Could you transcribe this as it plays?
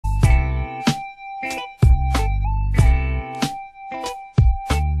Hi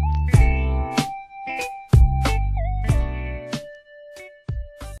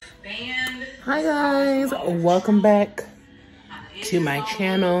guys, welcome back to my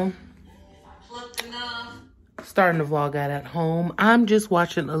channel. Starting the vlog out at home. I'm just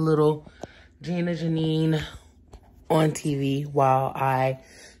watching a little Gina Janine on TV while I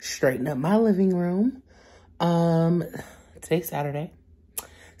straighten up my living room. Today's Saturday.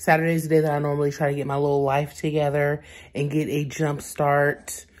 Saturday's the day that I normally try to get my little life together and get a jump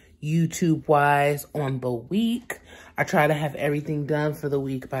start YouTube wise on the week. I try to have everything done for the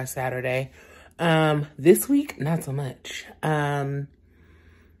week by Saturday. This week, not so much.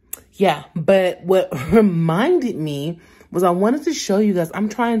 Yeah, but what reminded me was I wanted to show you guys, I'm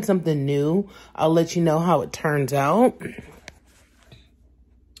trying something new. I'll let you know how it turns out.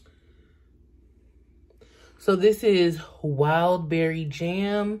 So this is wild berry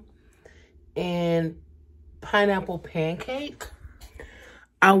jam and pineapple pancake.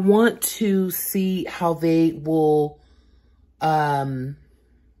 I want to see how they will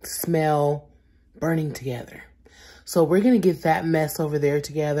smell burning together. So we're going to get that mess over there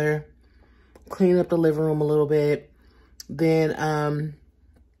together, clean up the living room a little bit. Then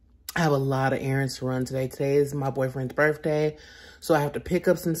I have a lot of errands to run today. Today is my boyfriend's birthday, so I have to pick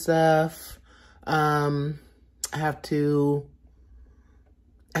up some stuff. I have to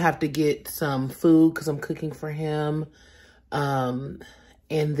get some food because I'm cooking for him. And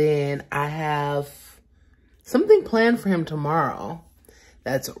then I have something planned for him tomorrow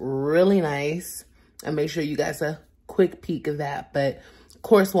that's really nice. I'll make sure you guys a quick peek of that, but of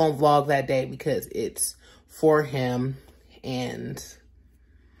course won't vlog that day because it's for him and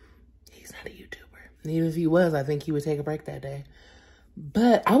he's not a YouTuber. And even if he was, I think he would take a break that day.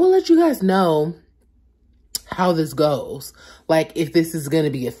 But I will let you guys know how this goes. Like if this is going to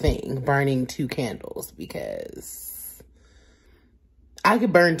be a thing, burning 2 candles, because I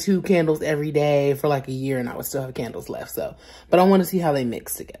could burn 2 candles every day for like a year and I would still have candles left. So, but I want to see how they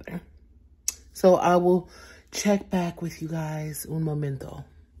mix together. So I will check back with you guys un momento.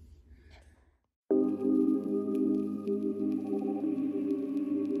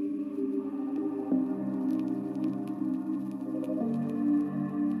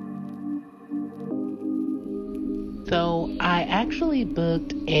 So I actually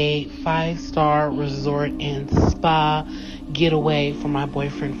booked a 5-star resort and spa getaway for my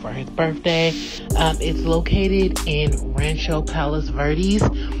boyfriend for his birthday. It's located in Rancho Palos Verdes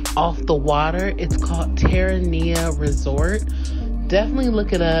off the water. It's called Terranea Resort. Definitely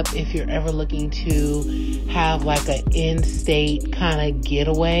look it up if you're ever looking to have like an in-state kind of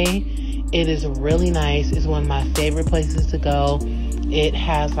getaway. It is really nice. It's one of my favorite places to go. It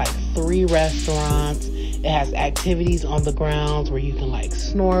has like 3 restaurants. It has activities on the grounds where you can like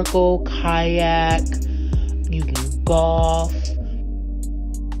snorkel, kayak, you can golf.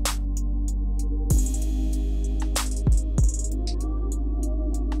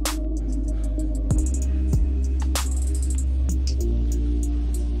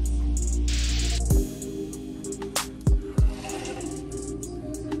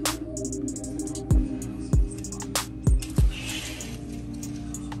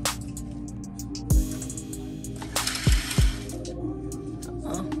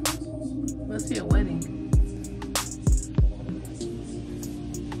 Must be a wedding.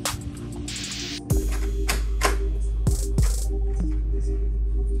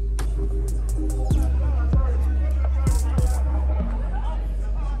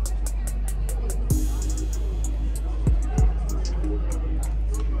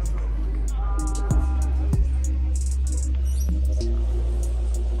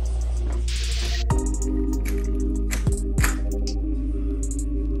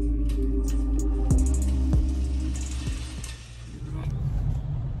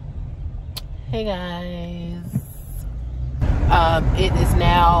 Hey guys, it is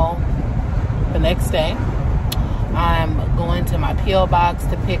now the next day. I'm going to my P.O. box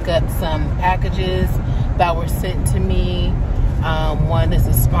to pick up some packages that were sent to me. One is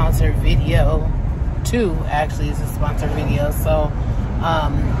a sponsored video, 2 actually is a sponsored video, so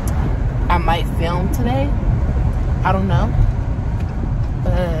I might film today, I don't know,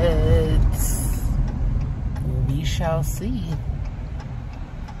 but we shall see.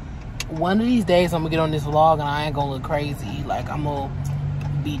 One of these days I'm gonna get on this vlog and I ain't gonna look crazy. Like I'm gonna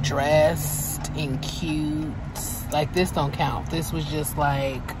be dressed and cute. Like this don't count. This was just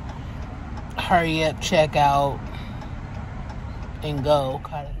like hurry up, check out, and go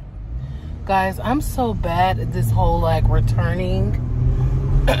kind of. Guys, I'm so bad at this whole like returning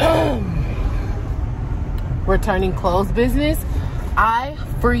clothes business. I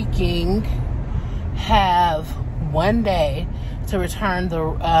freaking have one day to return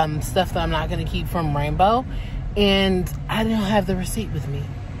the stuff that I'm not going to keep from Rainbow, and I didn't have the receipt with me.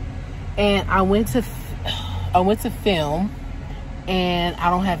 And I went to film, and I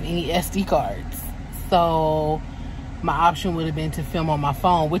don't have any SD cards. So my option would have been to film on my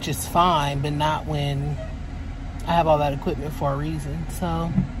phone, which is fine, but not when I have all that equipment for a reason.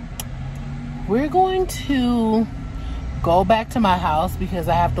 So we're going to go back to my house because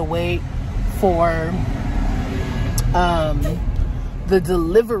I have to wait for the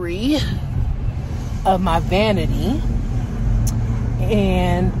delivery of my vanity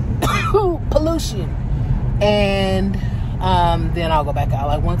and pollution, and then I'll go back out.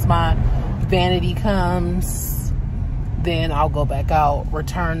 Like, once my vanity comes, then I'll go back out,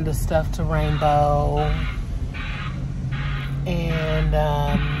 return the stuff to Rainbow, and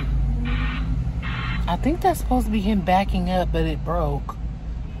I think that's supposed to be him backing up, but it broke,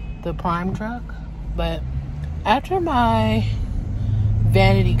 the prime truck. But after my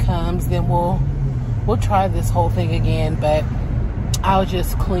vanity comes, then we'll try this whole thing again, but I'll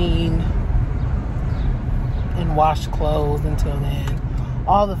just clean and wash clothes until then.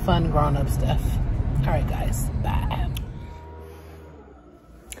 All the fun grown-up stuff. All right, guys, bye.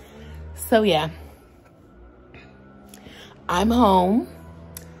 So yeah, I'm home.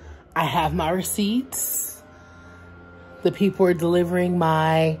 I have my receipts. The people are delivering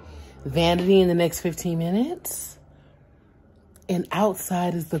my vanity in the next 15 minutes. And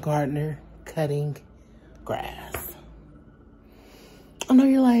outside is the gardener cutting grass. I know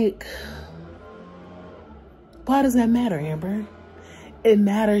you're like, why does that matter, Amber? It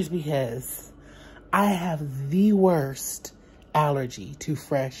matters because I have the worst allergy to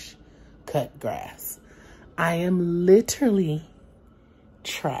fresh cut grass. I am literally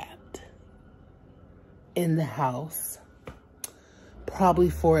trapped in the house probably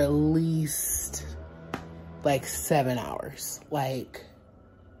for at least like 7 hours. Like,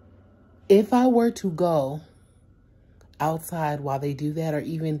 if I were to go outside while they do that, or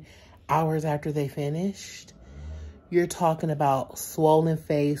even hours after they finished, you're talking about swollen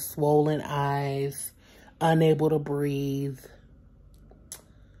face, swollen eyes, unable to breathe.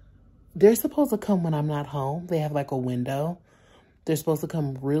 They're supposed to come when I'm not home. They have like a window. They're supposed to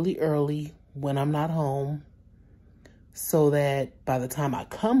come really early when I'm not home, so that by the time I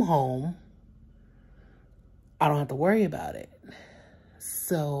come home, I don't have to worry about it.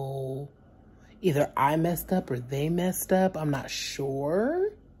 So either I messed up or they messed up. I'm not sure.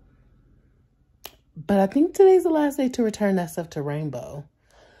 But I think today's the last day to return that stuff to Rainbow.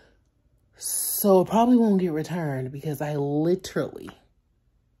 So it probably won't get returned because I literally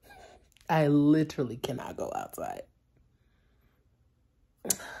cannot go outside.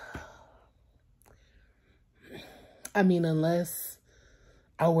 I mean, unless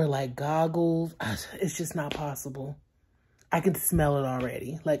I wear like goggles, it's just not possible. I can smell it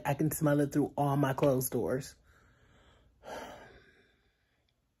already. Like, I can smell it through all my closed doors.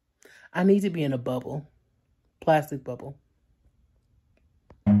 I need to be in a bubble, plastic bubble.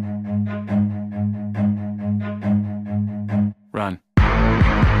 Run.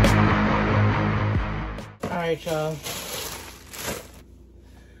 All right, y'all.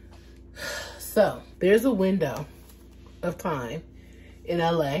 So there's a window of time in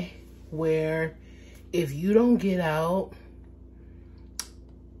LA where if you don't get out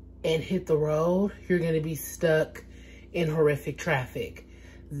and hit the road, you're going to be stuck in horrific traffic.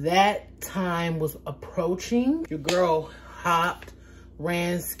 That time was approaching. Your girl hopped,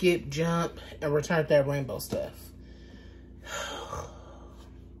 ran, skipped, jumped, and returned that Rainbow stuff.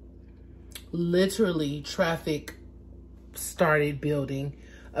 Literally, traffic started building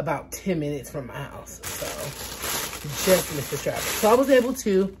about 10 minutes from my house. So just missed the traffic. So I was able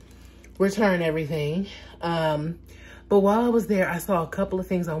to return everything. But while I was there, I saw a couple of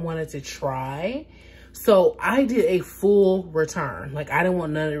things I wanted to try. So I did a full return. Like, I didn't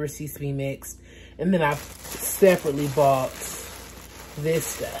want none of the receipts to be mixed. And then I separately bought this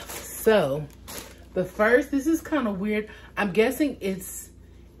stuff. So the first, this is kind of weird. I'm guessing it's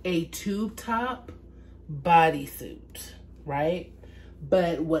a tube top bodysuit, right?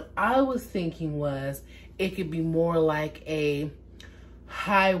 But what I was thinking was it could be more like a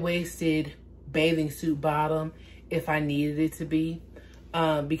high-waisted bathing suit bottom if I needed it to be,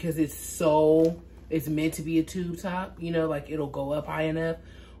 because it's meant to be a tube top, you know, like it'll go up high enough.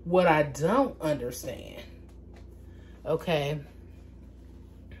 What I don't understand, okay,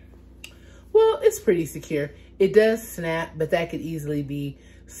 well, it's pretty secure. It does snap, but that could easily be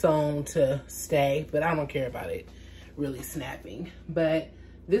sewn to stay, but I don't care about it really snapping. But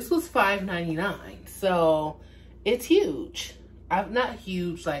this was $5.99, so it's huge. Not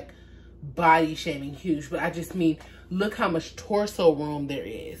huge like body shaming huge, but I just mean, look how much torso room there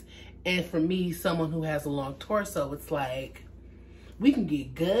is. And for me, someone who has a long torso, it's like, we can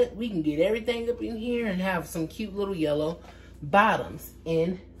get gut, we can get everything up in here and have some cute little yellow bottoms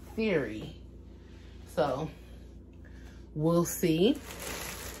in theory. So we'll see.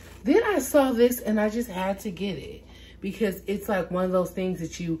 Then I saw this and I just had to get it because it's like one of those things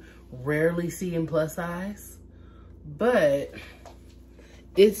that you rarely see in plus size, but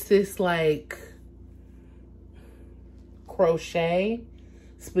it's this like crochet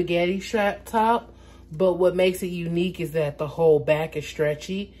spaghetti strap top, but what makes it unique is that the whole back is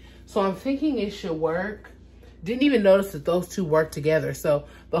stretchy. So I'm thinking it should work. Didn't even notice that those two work together. So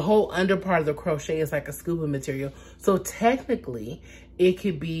the whole under part of the crochet is like a scuba material. So technically it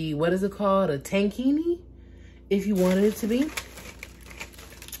could be, what is it called? A tankini, if you wanted it to be.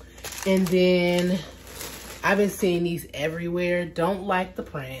 And then I've been seeing these everywhere. Don't like the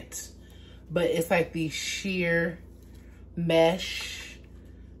print, but it's like these sheer mesh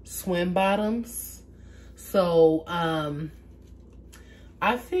swim bottoms. So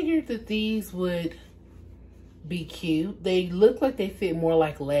I figured that these would be cute. They look like they fit more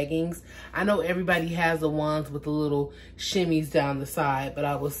like leggings. I know everybody has the ones with the little shimmies down the side, but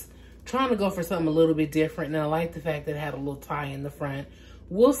I was trying to go for something a little bit different, and I like the fact that it had a little tie in the front.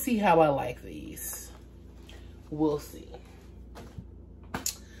 We'll see how I like these. We'll see.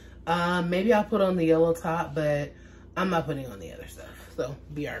 Maybe I'll put on the yellow top, but I'm not putting on the other stuff. So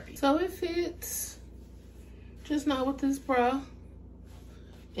BRB. So it fits, just not with this bra.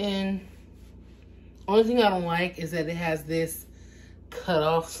 And only thing I don't like is that it has this cut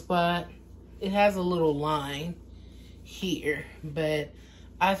off spot. It has a little line here, but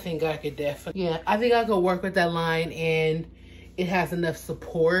I think I could definitely, yeah, I think I could work with that line, and it has enough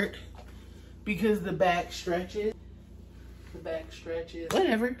support because the back stretches. The back stretches.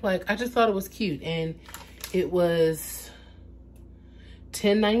 Whatever, like I just thought it was cute, and it was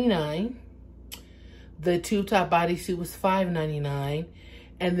 $10.99. The tube top bodysuit was $5.99.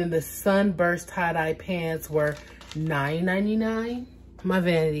 And then the sunburst tie-dye pants were $9.99. My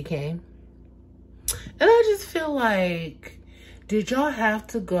vanity came. And I just feel like, did y'all have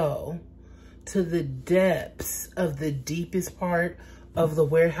to go to the depths of the deepest part of the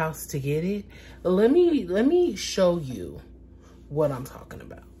warehouse to get it? Let me show you what I'm talking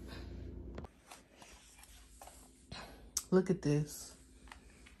about. Look at this.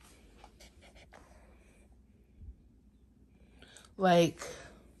 Like,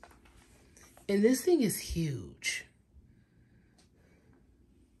 and this thing is huge.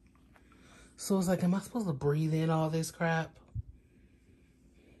 So it's like, am I supposed to breathe in all this crap?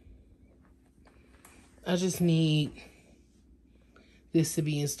 I just need this to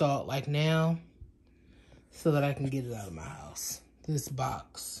be installed like now so that I can get it out of my house. This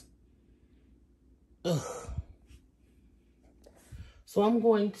box. Ugh. So I'm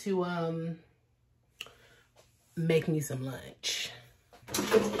going to make me some lunch.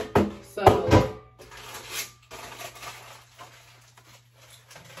 So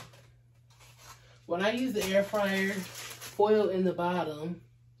when I use the air fryer, foil in the bottom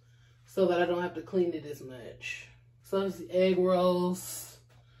so that I don't have to clean it as much. So these egg rolls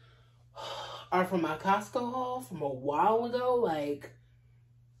are from my Costco haul from a while ago, like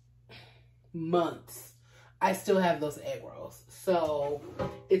months. I still have those egg rolls. So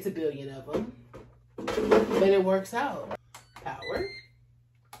it's a billion of them, but it works out. Power,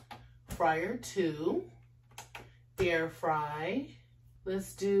 fryer 2, air fry.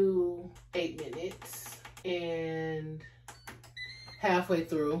 Let's do 8 minutes, and halfway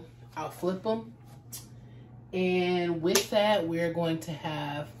through, I'll flip them. And with that, we're going to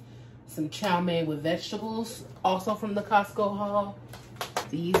have some chow mein with vegetables, also from the Costco haul.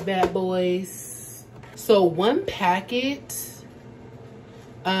 These bad boys. So one packet,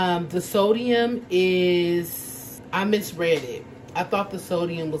 the sodium is, I misread it. I thought the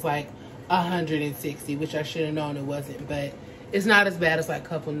sodium was like 160, which I should have known it wasn't, but it's not as bad as like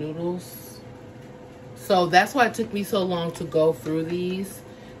cup of noodles. So that's why it took me so long to go through these,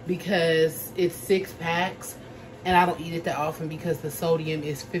 because it's 6 packs and I don't eat it that often because the sodium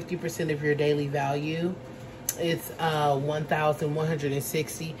is 50% of your daily value. It's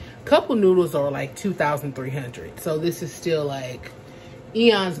 1,160. Cup of noodles are like 2,300. So this is still like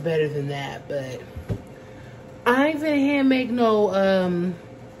eons better than that, but I ain't finna hand make no,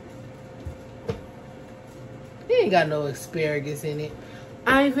 it ain't got no asparagus in it.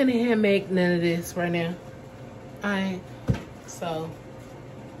 I ain't finna hand make none of this right now. I ain't. So,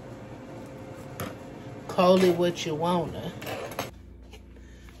 call it what you wanna.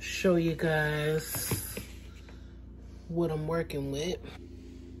 Show you guys what I'm working with.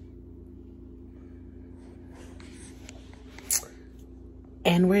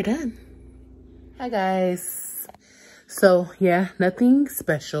 And we're done. Hi guys. So yeah, nothing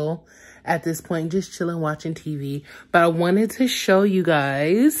special at this point, just chilling watching TV. But I wanted to show you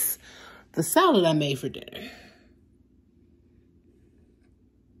guys the salad I made for dinner.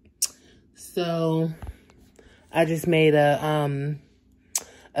 So I just made a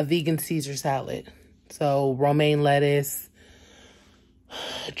vegan Caesar salad. So romaine lettuce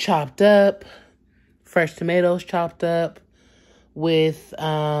chopped up, fresh tomatoes chopped up with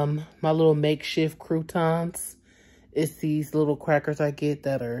my little makeshift croutons. It's these little crackers I get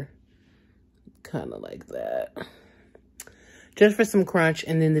that are kind of like that. Just for some crunch,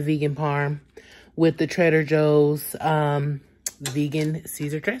 and then the vegan parm with the Trader Joe's vegan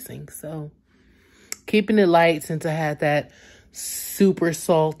Caesar dressing. So keeping it light since I had that super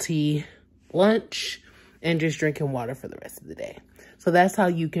salty lunch and just drinking water for the rest of the day. So that's how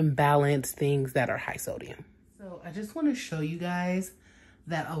you can balance things that are high sodium. So I just want to show you guys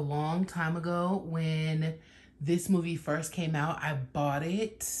that a long time ago when this movie first came out, I bought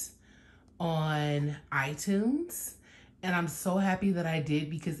it on iTunes. And I'm so happy that I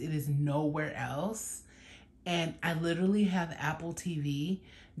did because it is nowhere else. And I literally have Apple TV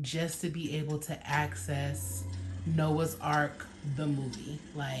just to be able to access Noah's Ark, the movie.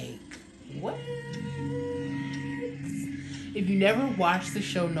 Like, what? If you never watched the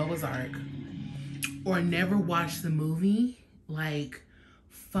show Noah's Ark or never watched the movie, like,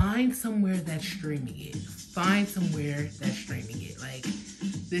 find somewhere that's streaming it. Find somewhere that's streaming it. Like,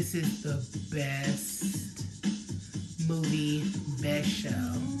 this is the best movie, best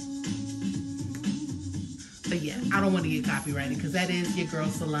show. But yeah, I don't want to get copyrighted because that is your girl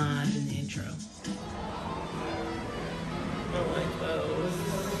Solange in the intro. Oh my clothes.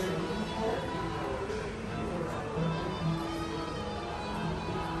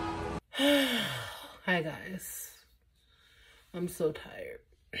 Hi guys. I'm so tired.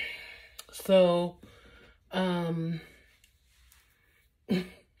 So, I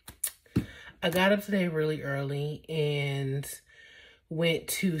got up today really early and went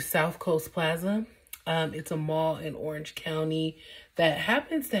to South Coast Plaza. It's a mall in Orange County that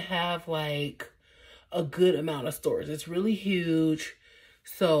happens to have like a good amount of stores. It's really huge.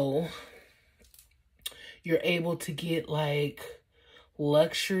 So you're able to get like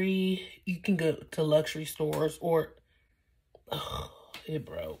luxury. You can go to luxury stores or, oh, it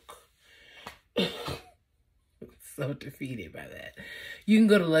broke. So defeated by that. You can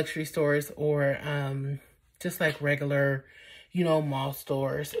go to luxury stores or just like regular, you know, mall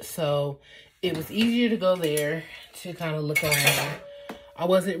stores. So it was easier to go there to kind of look around. I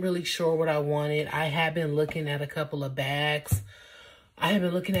wasn't really sure what I wanted. I had been looking at a couple of bags. I have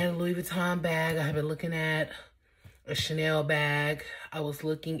been looking at a Louis Vuitton bag. I have been looking at a Chanel bag. I was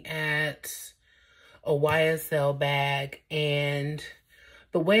looking at a YSL bag. And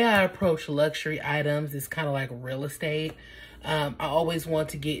the way I approach luxury items is kind of like real estate. I always want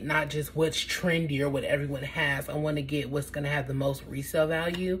to get not just what's trendy or what everyone has. I want to get what's going to have the most resale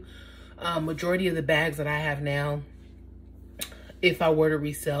value. Majority of the bags that I have now, if I were to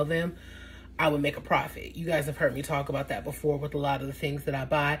resell them, I would make a profit. You guys have heard me talk about that before with a lot of the things that I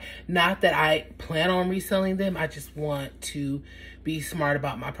buy. Not that I plan on reselling them. I just want to be smart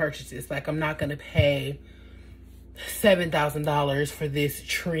about my purchases. Like, I'm not going to pay $7,000 for this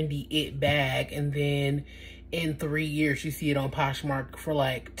trendy it bag and then in 3 years you see it on Poshmark for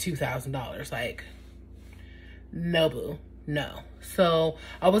like $2,000. Like, no boo, no. So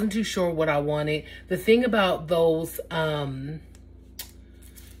I wasn't too sure what I wanted. The thing about those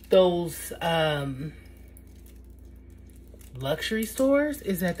luxury stores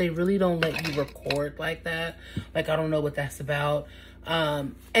is that they really don't let you record like that. Like, I don't know what that's about.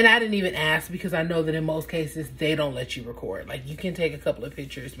 And I didn't even ask because I know that in most cases they don't let you record. Like, you can take a couple of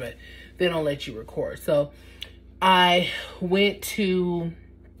pictures, but they don't let you record. So I went to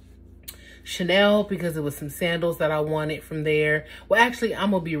Chanel because it was some sandals that I wanted from there. Well, actually,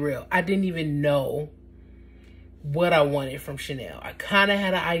 I'm gonna be real. I didn't even know what I wanted from Chanel. I kind of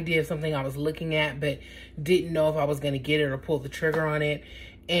had an idea of something I was looking at, but didn't know if I was going to get it or pull the trigger on it.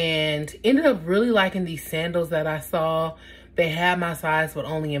 And ended up really liking these sandals that I saw. They had my size, but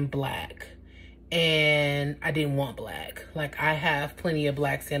only in black. And I didn't want black. Like, I have plenty of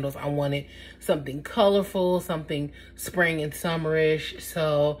black sandals. I wanted something colorful, something spring and summerish.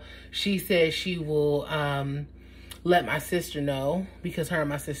 So she said she will let my sister know, because her and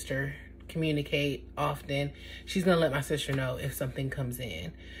my sister communicate often. She's gonna let my sister know if something comes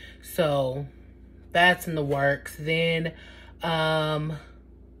in. So that's in the works. Then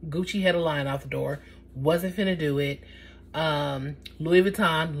Gucci had a line out the door. Wasn't finna do it. Louis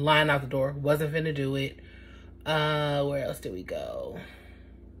Vuitton, line out the door. Wasn't finna do it. Where else did we go?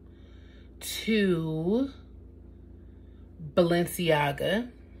 to Balenciaga,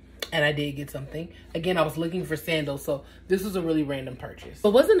 and I did get something. Again, I was looking for sandals, so this was a really random purchase.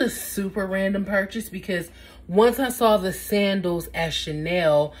 It wasn't a super random purchase because once I saw the sandals at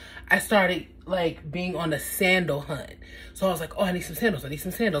Chanel, I started like being on a sandal hunt. So I was like, oh, I need some sandals, I need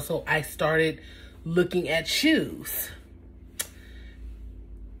some sandals. So I started looking at shoes.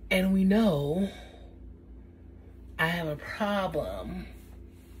 And we know I have a problem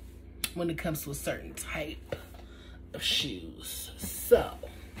when it comes to a certain type of shoes. So,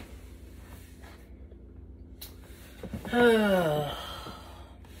 I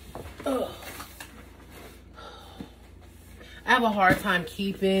have a hard time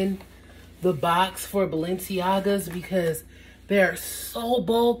keeping the box for Balenciagas because they're so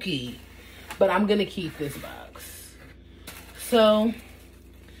bulky, but I'm gonna keep this box. So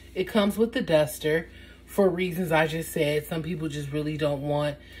it comes with the duster for reasons I just said. Some people just really don't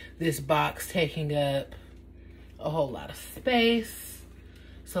want this box taking up a whole lot of space.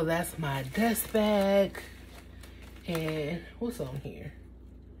 So that's my dust bag. And what's on here?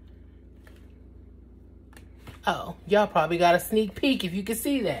 Oh, y'all probably got a sneak peek if you can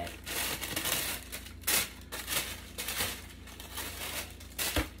see that.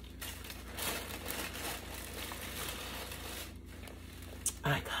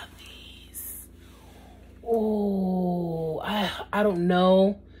 I got these. Oh, I don't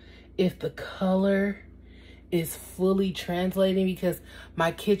know if the color is fully translating because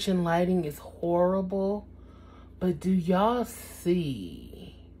my kitchen lighting is horrible. But do y'all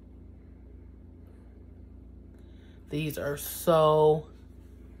see? These are so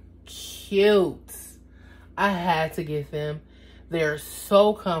cute. I had to get them. They're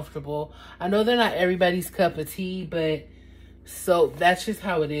so comfortable. I know they're not everybody's cup of tea, but so that's just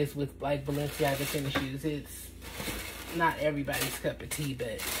how it is with like Balenciaga tennis shoes. It's not everybody's cup of tea,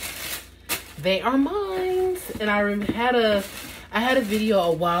 but they are mine. And I had a video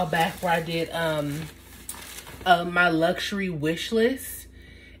a while back where I did my luxury wish list,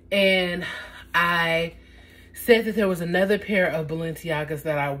 and I said that there was another pair of Balenciagas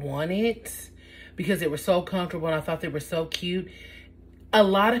that I wanted because they were so comfortable and I thought they were so cute. A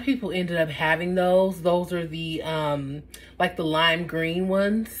lot of people ended up having those. Those are the like the lime green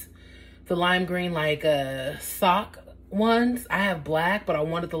ones, the lime green like sock ones. I have black, but I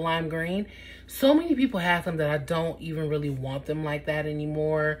wanted the lime green. So many people have them that I don't even really want them like that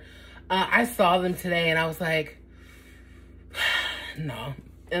anymore. I saw them today and I was like, no.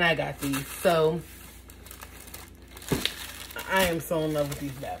 And I got these. So I am so in love with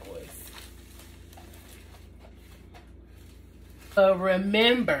these bad boys.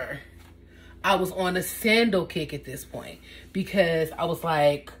 Remember, I was on a sandal kick at this point because I was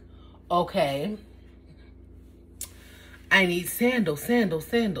like, okay, I need sandals.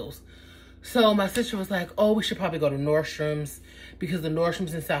 So my sister was like, oh, we should probably go to Nordstrom's because the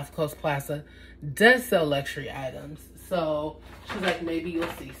Nordstrom's in South Coast Plaza does sell luxury items. So she's like, maybe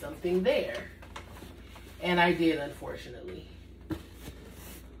you'll see something there. And I did, unfortunately.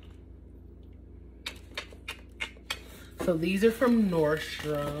 So these are from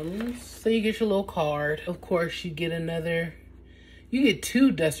Nordstrom's. So you get your little card. Of course, you get you get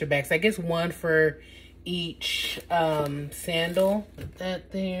 2 duster bags. I guess one for each sandal. Put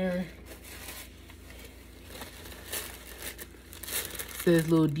that there. Says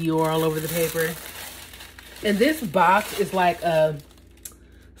little Dior all over the paper. And this box is like a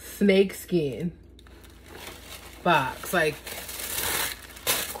snakeskin box. Like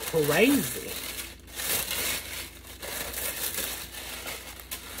crazy.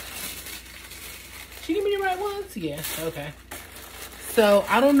 She give me the right ones? Yeah, okay. So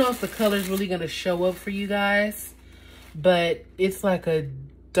I don't know if the color is really gonna show up for you guys, but it's like a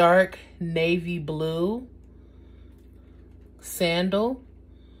dark navy blue sandal,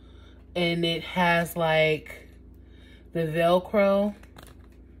 and it has like the Velcro.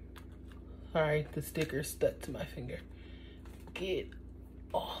 Sorry, the sticker stuck to my finger. Get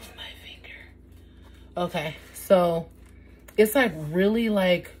off my finger. Okay, so it's like really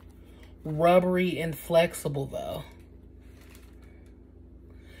like rubbery and flexible though.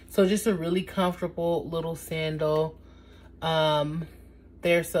 So just a really comfortable little sandal.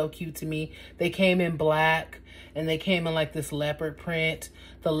 They're so cute to me. They came in black and they came in like this leopard print.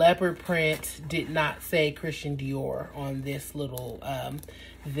 The leopard print did not say Christian Dior on this little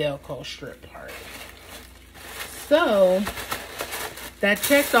Velcro strip part. So that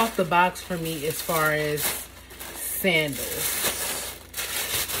checked off the box for me as far as sandals.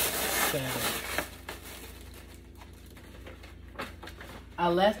 So I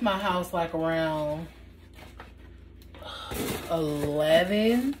left my house like around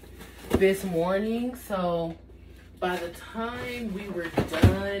 11 this morning. So by the time we were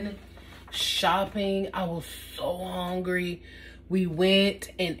done shopping, I was so hungry. We went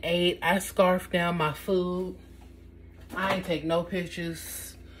and ate. I scarfed down my food. I ain't take no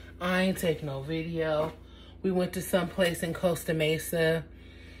pictures. I ain't take no video. We went to some place in Costa Mesa.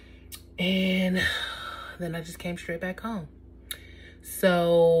 And then I just came straight back home.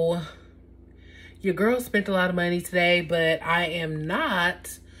 So your girl spent a lot of money today, but I am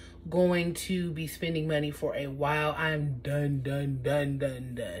not going to be spending money for a while. I'm done.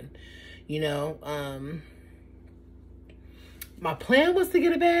 You know, my plan was to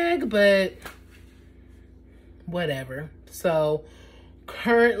get a bag, but whatever. So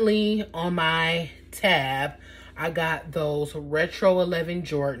currently on my tab, I got those Retro 11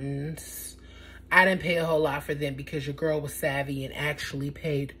 Jordans. I didn't pay a whole lot for them because your girl was savvy and actually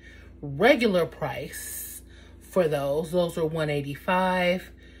paid regular price for those. Those were $185.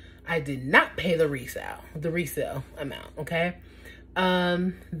 I did not pay the resale amount, okay?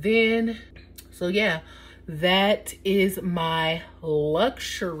 So yeah, that is my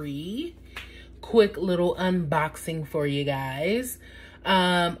luxury quick little unboxing for you guys.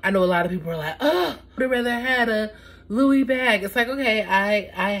 I know a lot of people are like, oh, I would have rather had a Louis bag. It's like, okay,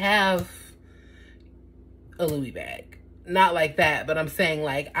 I have a Louis bag. Not like that, but I'm saying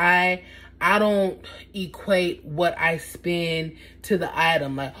like I don't equate what I spend to the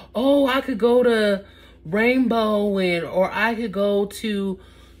item. Like, oh, I could go to Rainbow or I could go to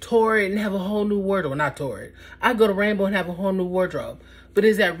Torrid and have a whole new wardrobe. Not Torrid. I go to Rainbow and have a whole new wardrobe. But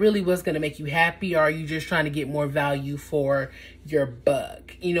is that really what's going to make you happy? Or are you just trying to get more value for your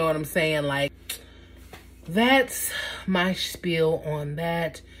buck? You know what I'm saying? Like, that's my spiel on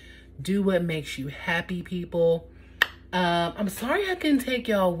that. Do what makes you happy, people. I'm sorry I couldn't take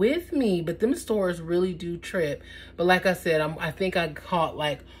y'all with me, but them stores really do trip. But like I said, I think I caught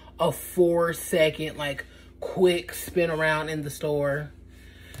like a 4-second, like, quick spin around in the store.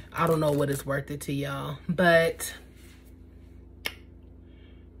 I don't know what it's worth it to y'all, but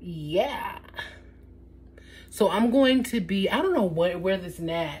yeah. So I'm going to be, I don't know where this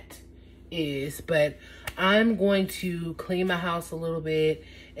gnat is, but I'm going to clean my house a little bit,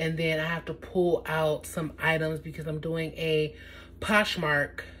 and then I have to pull out some items because I'm doing a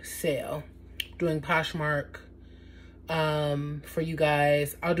Poshmark sale. Doing Poshmark for you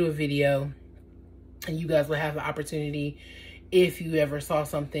guys. I'll do a video and you guys will have the opportunity, if you ever saw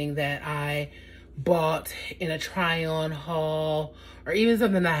something that I bought in a try-on haul, or even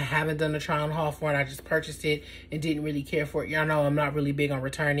something that I haven't done a try-on haul for and I just purchased it and didn't really care for it. Y'all know I'm not really big on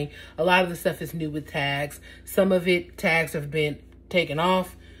returning. A lot of the stuff is new with tags. Some of it, tags have been taken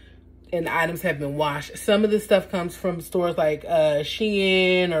off and the items have been washed. Some of the stuff comes from stores like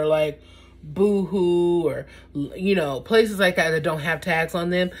Shein or like Boohoo, or, you know, places like that don't have tags on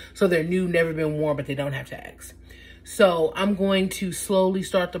them. So they're new, never been worn, but they don't have tags. So I'm going to slowly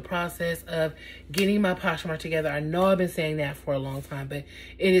start the process of getting my Poshmark together. I know I've been saying that for a long time, but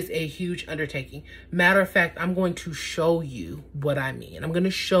it is a huge undertaking. Matter of fact, I'm going to show you what I mean. I'm going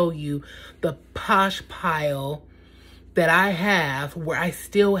to show you the Posh pile that I have, where I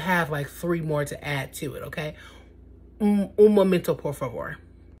still have like 3 more to add to it, okay? Un momento, por favor.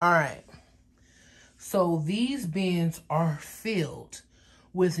 All right. So these bins are filled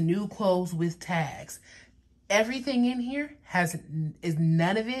with new clothes with tags. Everything in here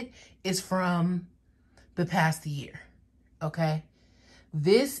none of it is from the past year, okay?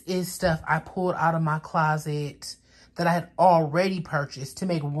 This is stuff I pulled out of my closet that I had already purchased to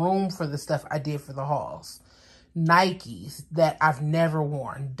make room for the stuff I did for the hauls. Nikes that I've never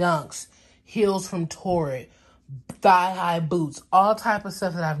worn, Dunks, heels from Torrid, thigh-high boots, all type of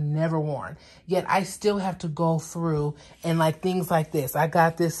stuff that I've never worn. Yet I still have to go through and like things like this. I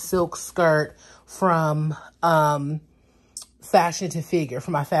got this silk skirt from Fashion to Figure,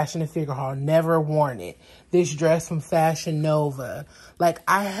 from my Fashion to Figure haul. Never worn it. This dress from Fashion Nova. Like,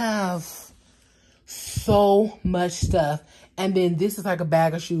 I have so much stuff. And then this is like a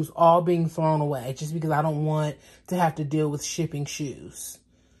bag of shoes all being thrown away just because I don't want to have to deal with shipping shoes.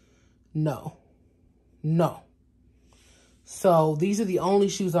 No. No. So these are the only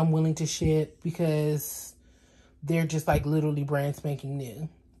shoes I'm willing to ship because they're just like literally brand spanking new.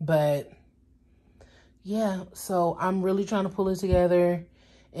 But yeah, so I'm really trying to pull it together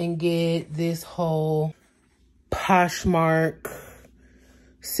and get this whole Poshmark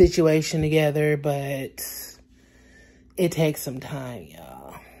situation together, but it takes some time,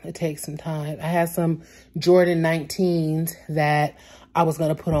 y'all. It takes some time. I had some Jordan 19s that I was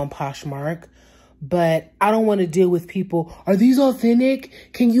going to put on Poshmark, but I don't want to deal with people. Are these authentic?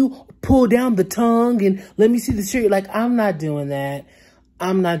 Can you pull down the tongue and let me see the shirt? Like, I'm not doing that.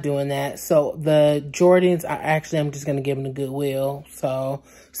 I'm not doing that. So the Jordans, I'm just going to give them to Goodwill. So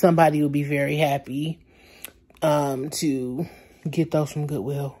somebody will be very happy to get those from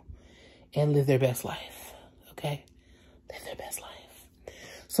Goodwill and live their best life. Okay? Live their best life.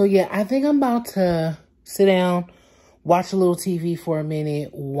 So yeah, I think I'm about to sit down, watch a little TV for a minute,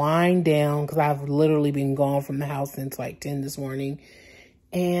 wind down, because I've literally been gone from the house since like 10 this morning.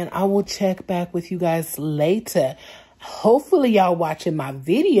 And I will check back with you guys later. Hopefully y'all watching my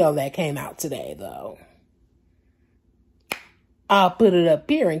video that came out today, though. I'll put it up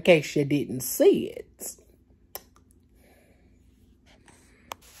here in case you didn't see it.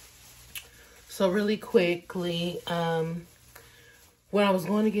 So really quickly, when I was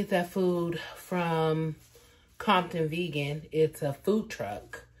going to get that food from Compton Vegan, it's a food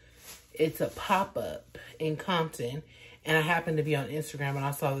truck. It's a pop-up in Compton. And I happened to be on Instagram and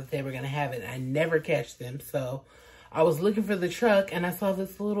I saw that they were going to have it. I never catch them. So I was looking for the truck and I saw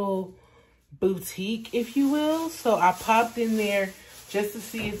this little boutique, if you will. So I popped in there just to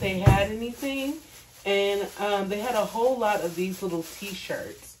see if they had anything. And they had a whole lot of these little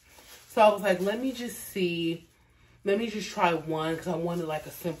t-shirts. So I was like, let me just see. Let me just try one because I wanted like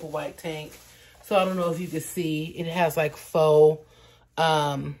a simple white tank. So I don't know if you can see. It has like faux,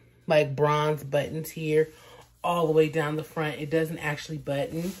 like bronze buttons here all the way down the front. It doesn't actually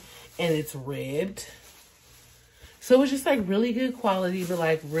button and it's ribbed. So it's just like really good quality, but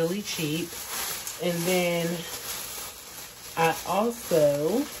like really cheap. And then I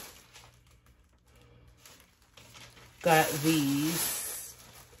also got these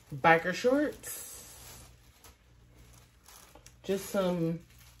biker shorts. Just some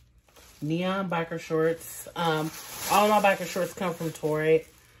neon biker shorts. All my biker shorts come from Torrid.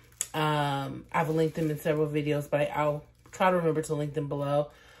 I've linked them in several videos, but I'll try to remember to link them below.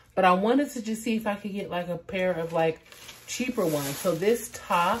 But I wanted to just see if I could get like a pair of like cheaper ones. So this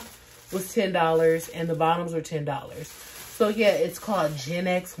top was $10 and the bottoms were $10. So yeah, it's called Gen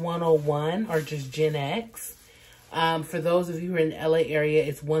X 101 or just Gen X. For those of you who are in the LA area,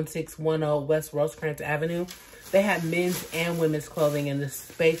 it's 1610 West Rosecrans Avenue. They had men's and women's clothing and the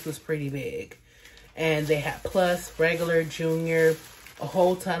space was pretty big. And they had plus, regular, junior, a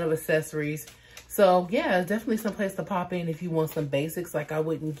whole ton of accessories. So yeah, definitely some place to pop in if you want some basics. Like I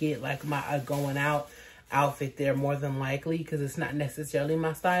wouldn't get like my going out outfit there more than likely because it's not necessarily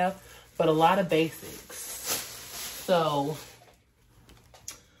my style, but a lot of basics. So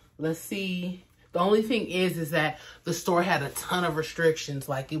let's see. The only thing is that the store had a ton of restrictions.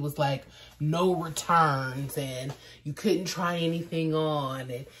 Like it was like no returns and you couldn't try anything on.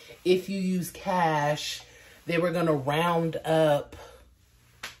 And if you use cash, they were going to round up.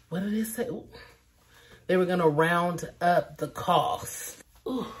 What did it say? Ooh. They were going to round up the cost.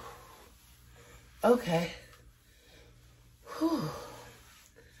 Ooh. Okay. Whew.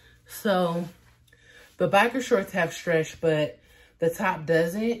 So the biker shorts have stretch, but the top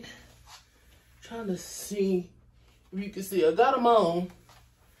doesn't. Trying to see if you can see. I got them on.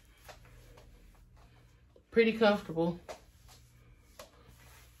 Pretty comfortable.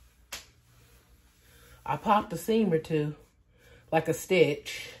 I popped a seam or two, like a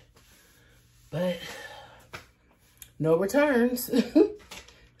stitch, but no returns.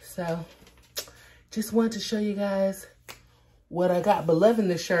 So just wanted to show you guys what I got. But loving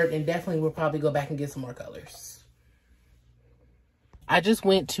this shirt, and definitely will probably go back and get some more colors. I just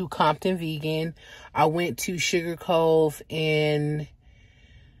went to Compton Vegan. I went to Sugar Cove in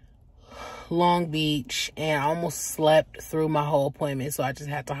Long Beach and I almost slept through my whole appointment. So I just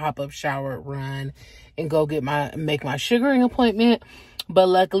had to hop up, shower, run, and go get make my sugaring appointment. But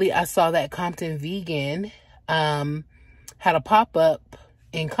luckily I saw that Compton Vegan had a pop-up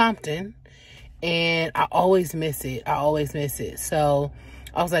in Compton and I always miss it. I always miss it. So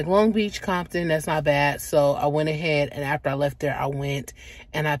I was like, Long Beach, Compton, that's not bad. So I went ahead and after I left there, I went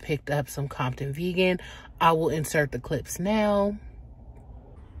and I picked up some Compton Vegan. I will insert the clips now.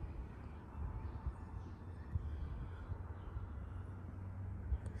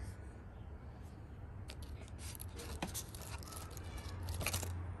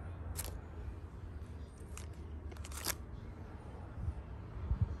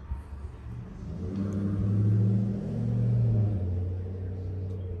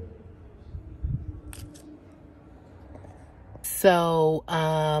 So,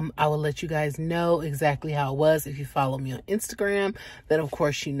 I will let you guys know exactly how it was. If you follow me on Instagram, then of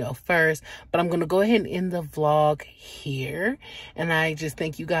course you know first. But I'm going to go ahead and end the vlog here. And I just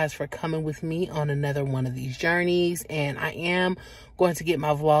thank you guys for coming with me on another one of these journeys. And I am going to get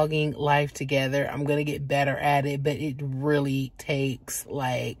my vlogging life together. I'm going to get better at it, but it really takes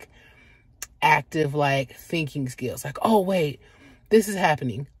like active like thinking skills. Like, oh wait, this is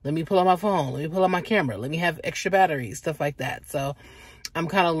happening. Let me pull out my phone. Let me pull out my camera. Let me have extra batteries, stuff like that. So I'm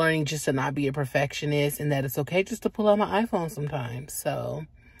kind of learning just to not be a perfectionist, and that it's okay just to pull out my iPhone sometimes. So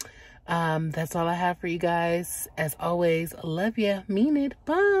that's all I have for you guys. As always, love ya. Mean it.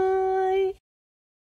 Bye.